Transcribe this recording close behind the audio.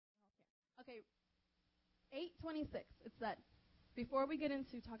Okay, 8:26. It said, before we get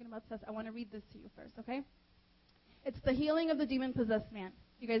into talking about this, I want to read this to you first, okay? It's the healing of the demon-possessed man.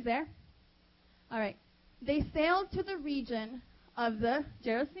 You guys there? All right. They sailed to the region of the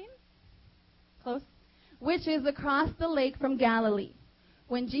Gerasenes, close, which is across the lake from Galilee.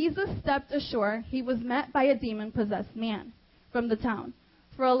 When Jesus stepped ashore, he was met by a demon-possessed man from the town.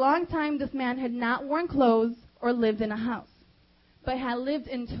 For a long time, this man had not worn clothes or lived in a house, but had lived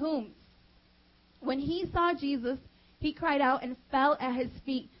in tombs. When he saw Jesus, he cried out and fell at his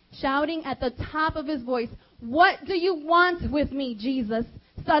feet, shouting at the top of his voice, "What do you want with me, Jesus,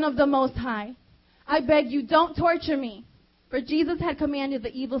 Son of the Most High? I beg you, don't torture me." For Jesus had commanded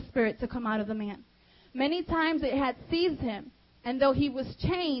the evil spirit to come out of the man. Many times it had seized him, and though he was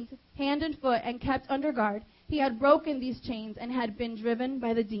chained hand and foot and kept under guard, he had broken these chains and had been driven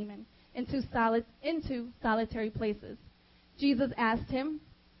by the demon into solitary places. Jesus asked him,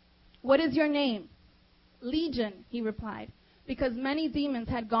 "What is your name?" "Legion," he replied, because many demons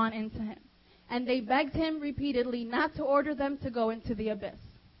had gone into him. And they begged him repeatedly not to order them to go into the abyss.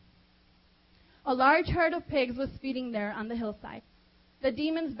 A large herd of pigs was feeding there on the hillside. The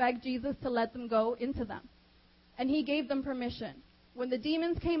demons begged Jesus to let them go into them, and he gave them permission. When the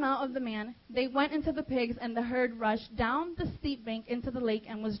demons came out of the man, they went into the pigs, and the herd rushed down the steep bank into the lake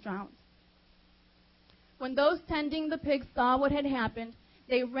and was drowned. When those tending the pigs saw what had happened,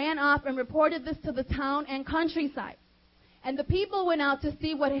 they ran off and reported this to the town and countryside. And the people went out to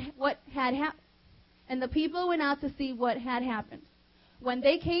see what had happened. When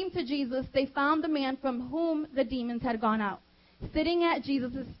they came to Jesus, they found the man from whom the demons had gone out, sitting at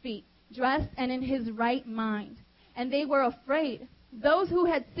Jesus' feet, dressed and in his right mind. And they were afraid. Those who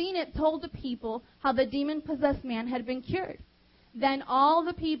had seen it told the people how the demon-possessed man had been cured. Then all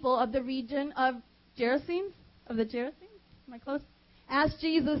the people of the region of Gerasenes, am I close? Asked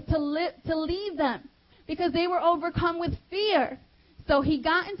Jesus to leave them, because they were overcome with fear. So he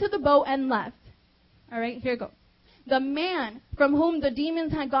got into the boat and left. All right, here we go. The man from whom the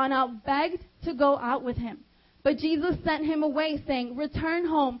demons had gone out begged to go out with him. But Jesus sent him away, saying, "Return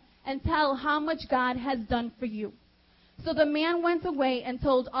home and tell how much God has done for you." So the man went away and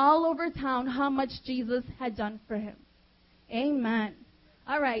told all over town how much Jesus had done for him. Amen.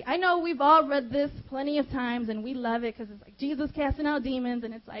 All right, I know we've all read this plenty of times, and we love it because it's like Jesus casting out demons,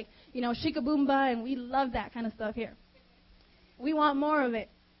 and it's like, shikaboomba, and we love that kind of stuff here. We want more of it,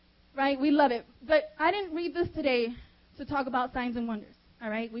 right? We love it. But I didn't read this today to talk about signs and wonders, all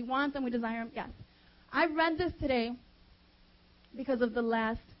right? We want them, we desire them, yes. I read this today because of the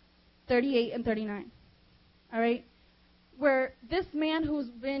last 38 and 39, all right? Where this man who's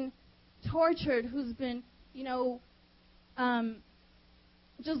been tortured, who's been,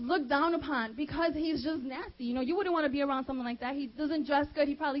 just looked down upon because he's just nasty. You wouldn't want to be around someone like that. He doesn't dress good.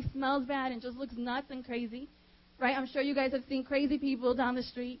 He probably smells bad and just looks nuts and crazy, right? I'm sure you guys have seen crazy people down the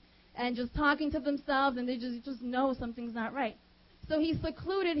street and just talking to themselves, and they just know something's not right. So he's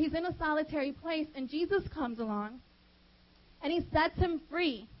secluded. He's in a solitary place, and Jesus comes along, and he sets him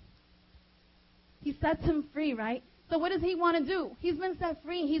free. He sets him free, right? So what does he want to do? He's been set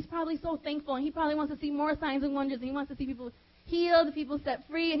free. He's probably so thankful, and he probably wants to see more signs and wonders, and he wants to see people healed, people set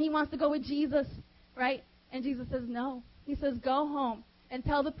free, and he wants to go with Jesus, right? And Jesus says no. He says, "Go home and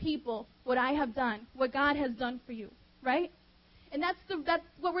tell the people what I have done, what God has done for you," right? And that's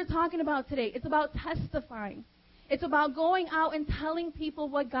what we're talking about today. It's about testifying. It's about going out and telling people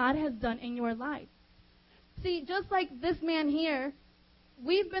what God has done in your life. See, just like this man here,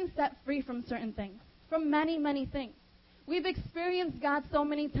 we've been set free from certain things, from many, many things. We've experienced God so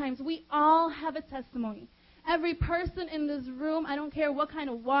many times. We all have a testimony. Every person in this room, I don't care what kind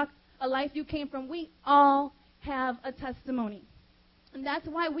of walk of life you came from, we all have a testimony. And that's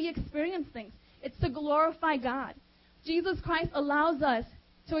why we experience things. It's to glorify God. Jesus Christ allows us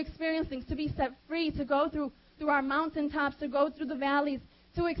to experience things, to be set free, to go through our mountaintops, to go through the valleys,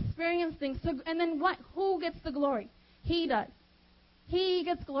 to experience things. And then what? Who gets the glory? He does. He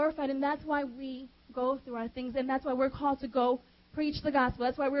gets glorified, and that's why we go through our things, and that's why we're called to go preach the gospel.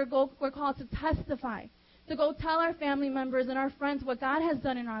 That's why we're called to testify, to go tell our family members and our friends what God has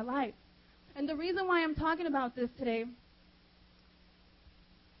done in our life. And the reason why I'm talking about this today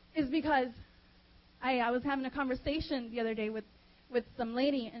is because I was having a conversation the other day with some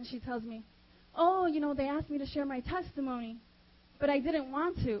lady, and she tells me, they asked me to share my testimony, but I didn't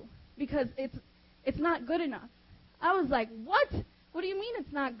want to because it's not good enough. I was like, what? What do you mean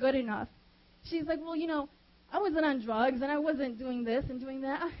it's not good enough? She's like, well, I wasn't on drugs, and I wasn't doing this and doing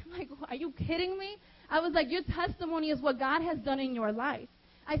that. I'm like, are you kidding me? I was like, your testimony is what God has done in your life.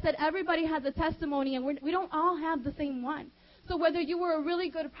 I said, everybody has a testimony, and we don't all have the same one. So whether you were a really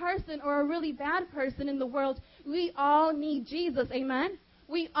good person or a really bad person in the world, we all need Jesus. Amen?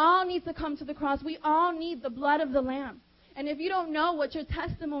 We all need to come to the cross. We all need the blood of the Lamb. And if you don't know what your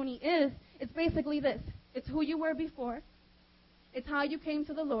testimony is, it's basically this. It's who you were before. It's how you came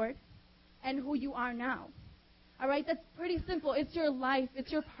to the Lord. And who you are now. All right? That's pretty simple. It's your life.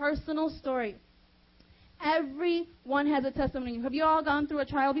 It's your personal story. Everyone has a testimony. Have you all gone through a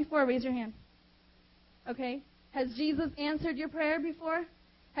trial before? Raise your hand. Okay? Has Jesus answered your prayer before?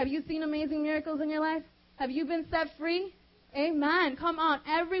 Have you seen amazing miracles in your life? Have you been set free? Amen. Come on.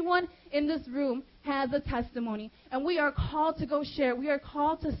 Everyone in this room has a testimony. And we are called to go share. We are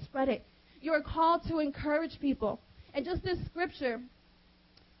called to spread it. You are called to encourage people. And just this scripture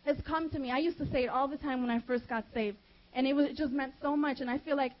has come to me. I used to say it all the time when I first got saved. And it just meant so much. And I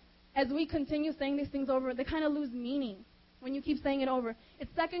feel like as we continue saying these things over, they kind of lose meaning when you keep saying it over.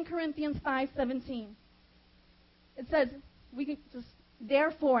 It's 2 Corinthians 5:17. It says,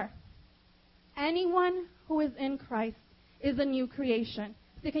 therefore, anyone who is in Christ is a new creation.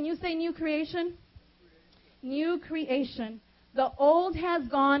 So can you say new creation? New creation. The old has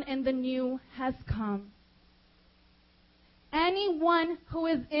gone and the new has come. Anyone who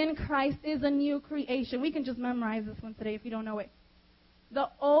is in Christ is a new creation. We can just memorize this one today if you don't know it. The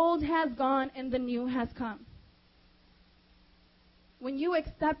old has gone and the new has come. When you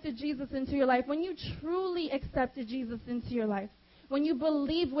accepted Jesus into your life, when you truly accepted Jesus into your life, when you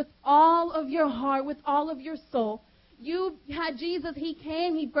believe with all of your heart, with all of your soul, you had Jesus, He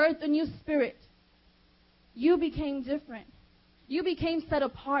came, He birthed a new spirit. You became different. You became set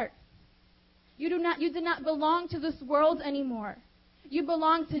apart. You did not belong to this world anymore. You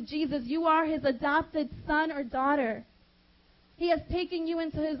belong to Jesus. You are His adopted son or daughter. He has taken you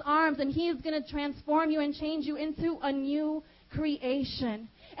into His arms, and He is going to transform you and change you into a new creation.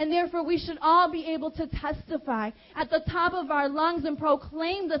 And therefore, we should all be able to testify at the top of our lungs and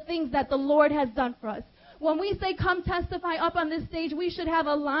proclaim the things that the Lord has done for us. When we say, come testify up on this stage, we should have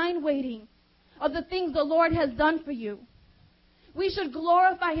a line waiting of the things the Lord has done for you. We should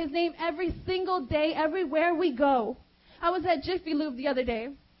glorify His name every single day, everywhere we go. I was at Jiffy Lube the other day.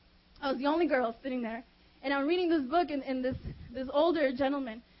 I was the only girl sitting there. And I'm reading this book, and this older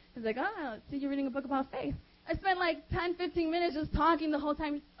gentleman is like, so you're reading a book about faith. I spent like 10, 15 minutes just talking the whole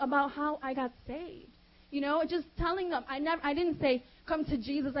time about how I got saved. Just telling them. I didn't say, come to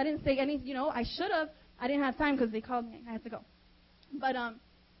Jesus. I didn't say anything. I should have. I didn't have time because they called me. I had to go. But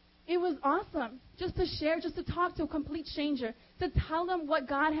it was awesome just to share, just to talk to a complete stranger, to tell them what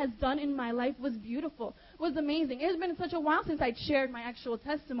God has done in my life was beautiful, was amazing. It has been such a while since I shared my actual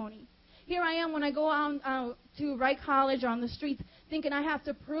testimony. Here I am when I go out to Wright College or on the streets thinking I have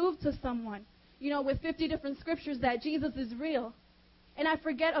to prove to someone, with 50 different scriptures that Jesus is real. And I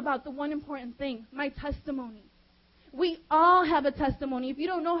forget about the one important thing, my testimony. We all have a testimony. If you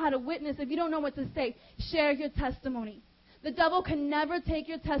don't know how to witness, if you don't know what to say, share your testimony. The devil can never take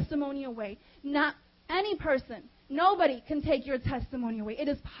your testimony away. Not any person. Nobody can take your testimony away. It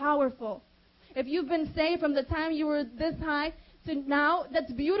is powerful. If you've been saved from the time you were this high to now,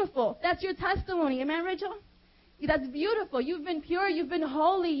 that's beautiful. That's your testimony. Amen, Rachel? That's beautiful. You've been pure. You've been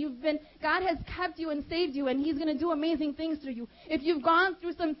holy. God has kept you and saved you, and He's going to do amazing things through you. If you've gone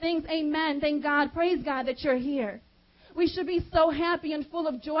through some things, amen, thank God, praise God that you're here. We should be so happy and full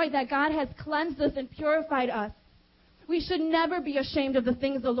of joy that God has cleansed us and purified us. We should never be ashamed of the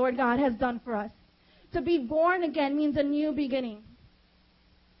things the Lord God has done for us. To be born again means a new beginning.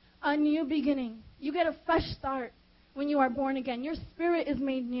 A new beginning. You get a fresh start when you are born again. Your spirit is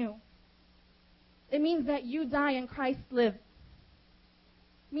made new. It means that you die and Christ lives.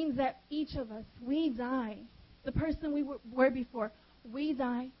 It means that each of us, we die. The person we were before, we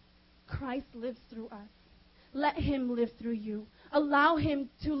die. Christ lives through us. Let Him live through you. Allow Him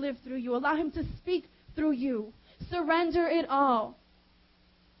to live through you. Allow Him to speak through you. Surrender it all.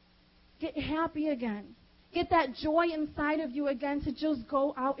 Get happy again. Get that joy inside of you again to just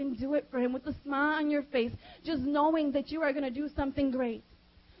go out and do it for Him with a smile on your face, just knowing that you are going to do something great.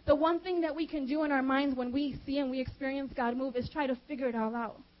 The one thing that we can do in our minds when we see and we experience God move is try to figure it all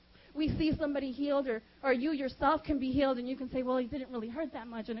out. We see somebody healed, or you yourself can be healed, and you can say, well, it didn't really hurt that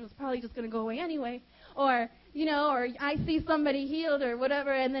much, and it was probably just going to go away anyway. Or I see somebody healed or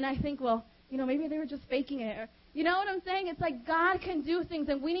whatever, and then I think, well, maybe they were just faking it. Or, you know what I'm saying? It's like God can do things,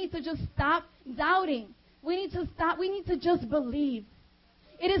 and we need to just stop doubting. We need to just believe.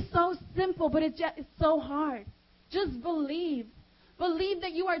 It is so simple, but it's so hard. Just believe. Believe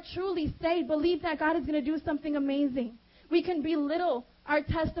that you are truly saved. Believe that God is going to do something amazing. We can belittle our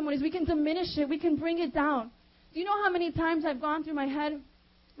testimonies. We can diminish it. We can bring it down. Do you know how many times I've gone through my head,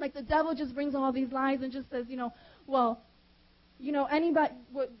 like the devil just brings all these lies and just says, well, anybody,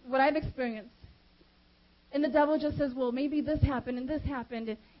 what I've experienced. And the devil just says, well, maybe this happened and this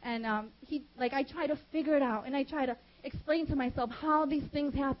happened. And I try to figure it out. And I try to explain to myself how these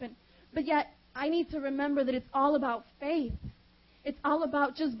things happen. But yet, I need to remember that it's all about faith. It's all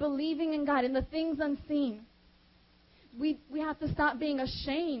about just believing in God and the things unseen. We have to stop being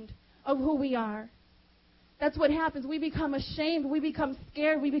ashamed of who we are. That's what happens. We become ashamed. We become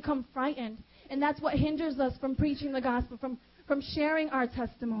scared. We become frightened. And that's what hinders us from preaching the gospel, from sharing our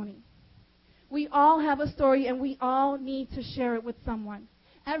testimony. We all have a story, and we all need to share it with someone.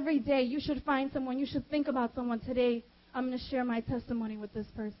 Every day, you should find someone. You should think about someone. Today, I'm going to share my testimony with this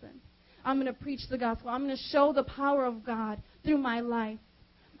person. I'm going to preach the gospel. I'm going to show the power of God through my life.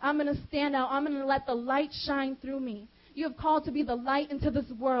 I'm going to stand out. I'm going to let the light shine through me. You have called to be the light into this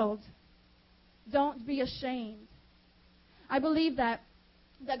world. Don't be ashamed. I believe that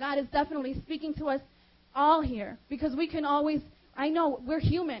God is definitely speaking to us all here, because we can always, I know we're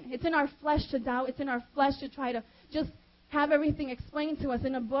human. It's in our flesh to doubt. It's in our flesh to try to just have everything explained to us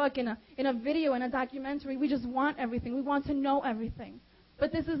in a book, in a video, in a documentary. We just want everything. We want to know everything.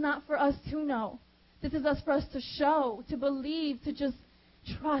 But this is not for us to know. This is for us to show, to believe, to just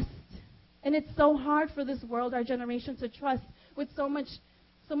trust. And it's so hard for this world, our generation, to trust with so much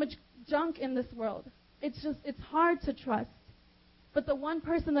junk in this world. It's hard to trust. But the one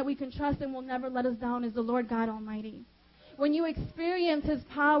person that we can trust and will never let us down is the Lord God Almighty. When you experience His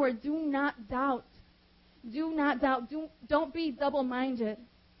power, do not doubt. Do not doubt. Don't be double-minded.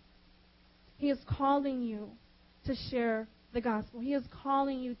 He is calling you to share the gospel. He is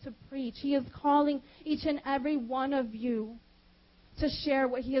calling you to preach. He is calling each and every one of you to share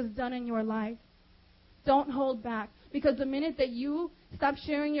what He has done in your life. Don't hold back. Because the minute that you stop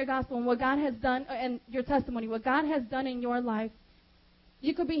sharing your gospel and what God has done, and your testimony, what God has done in your life,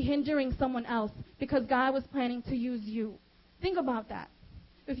 you could be hindering someone else because God was planning to use you. Think about that.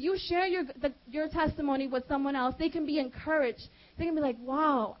 If you share your testimony with someone else, they can be encouraged. They can be like,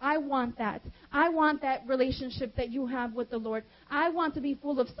 wow, I want that. I want that relationship that you have with the Lord. I want to be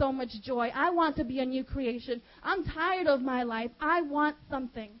full of so much joy. I want to be a new creation. I'm tired of my life. I want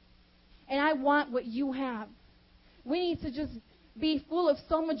something. And I want what you have. We need to just be full of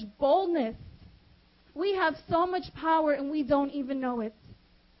so much boldness. We have so much power and we don't even know it.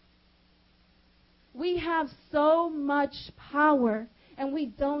 We have so much power and we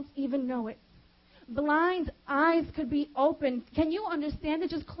don't even know it. Blind eyes could be opened. Can you understand it?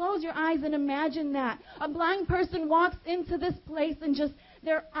 Just close your eyes and imagine that. A blind person walks into this place and just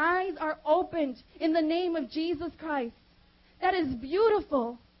their eyes are opened in the name of Jesus Christ. That is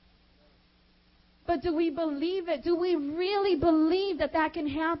beautiful. But do we believe it? Do we really believe that that can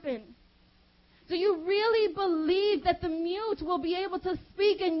happen? Do you really believe that the mute will be able to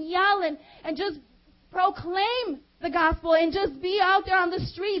speak and yell and just proclaim the gospel and just be out there on the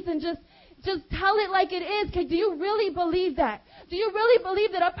streets and just tell it like it is? Do you really believe that? Do you really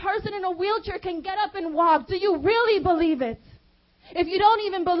believe that a person in a wheelchair can get up and walk? Do you really believe it? If you don't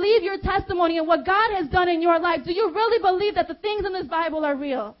even believe your testimony and what God has done in your life, do you really believe that the things in this Bible are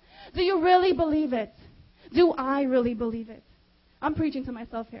real? Do you really believe it? Do I really believe it? I'm preaching to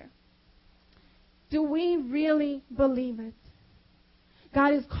myself here. Do we really believe it?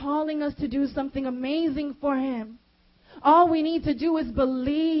 God is calling us to do something amazing for Him. All we need to do is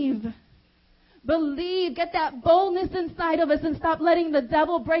believe. Believe. Get that boldness inside of us and stop letting the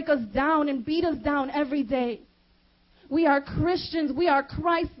devil break us down and beat us down every day. We are Christians. We are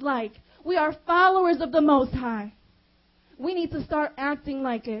Christ-like. We are followers of the Most High. We need to start acting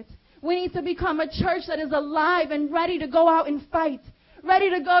like it. We need to become a church that is alive and ready to go out and fight.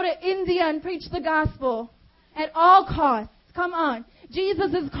 Ready to go to India and preach the gospel at all costs. Come on.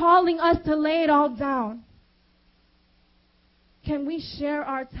 Jesus is calling us to lay it all down. Can we share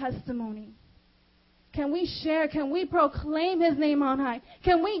our testimony? Can we share? Can we proclaim His name on high?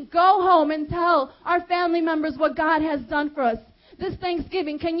 Can we go home and tell our family members what God has done for us? This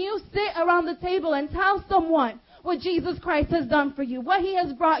Thanksgiving, can you sit around the table and tell someone what Jesus Christ has done for you, what He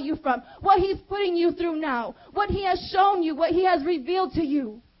has brought you from, what He's putting you through now, what He has shown you, what He has revealed to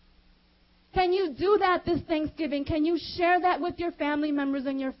you? Can you do that this Thanksgiving? Can you share that with your family members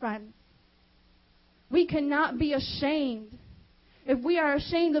and your friends? We cannot be ashamed. If we are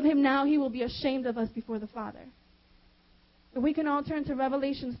ashamed of Him now, He will be ashamed of us before the Father. If we can all turn to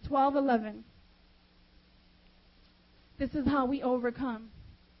Revelations 12:11. This is how we overcome.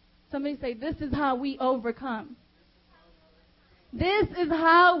 Somebody say, this is how we overcome. This is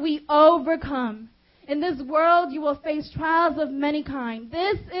how we overcome. In this world, you will face trials of many kinds.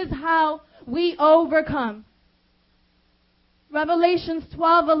 This is how we overcome. Revelations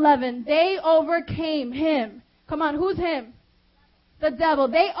 12:11. They overcame Him. Come on, who's Him? the devil.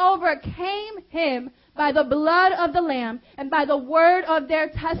 They overcame him by the blood of the Lamb and by the word of their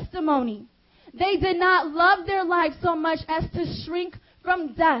testimony. They did not love their life so much as to shrink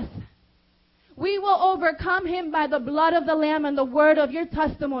from death. We will overcome him by the blood of the Lamb and the word of your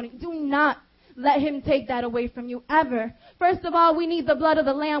testimony. Do not let him take that away from you, ever. First of all, we need the blood of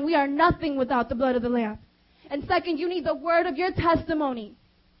the Lamb. We are nothing without the blood of the Lamb. And second, you need the word of your testimony.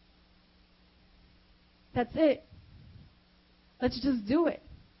 That's it. Let's just do it.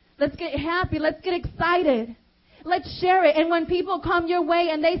 Let's get happy. Let's get excited. Let's share it. And when people come your way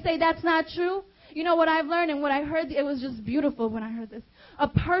and they say that's not true, you know what I've learned and what I heard, it was just beautiful when I heard this. A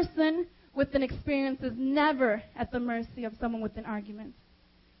person with an experience is never at the mercy of someone with an argument.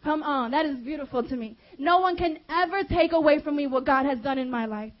 Come on, that is beautiful to me. No one can ever take away from me what God has done in my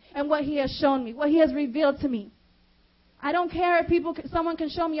life and what he has shown me, what he has revealed to me. I don't care if someone can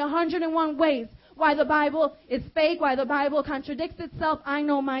show me 101 ways why the Bible is fake, why the Bible contradicts itself. I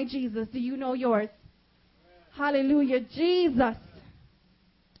know my Jesus. Do you know yours? Hallelujah, Jesus.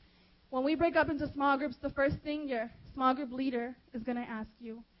 When we break up into small groups, the first thing your small group leader is going to ask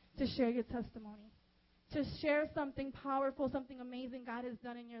you to share your testimony, to share something powerful, something amazing God has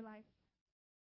done in your life.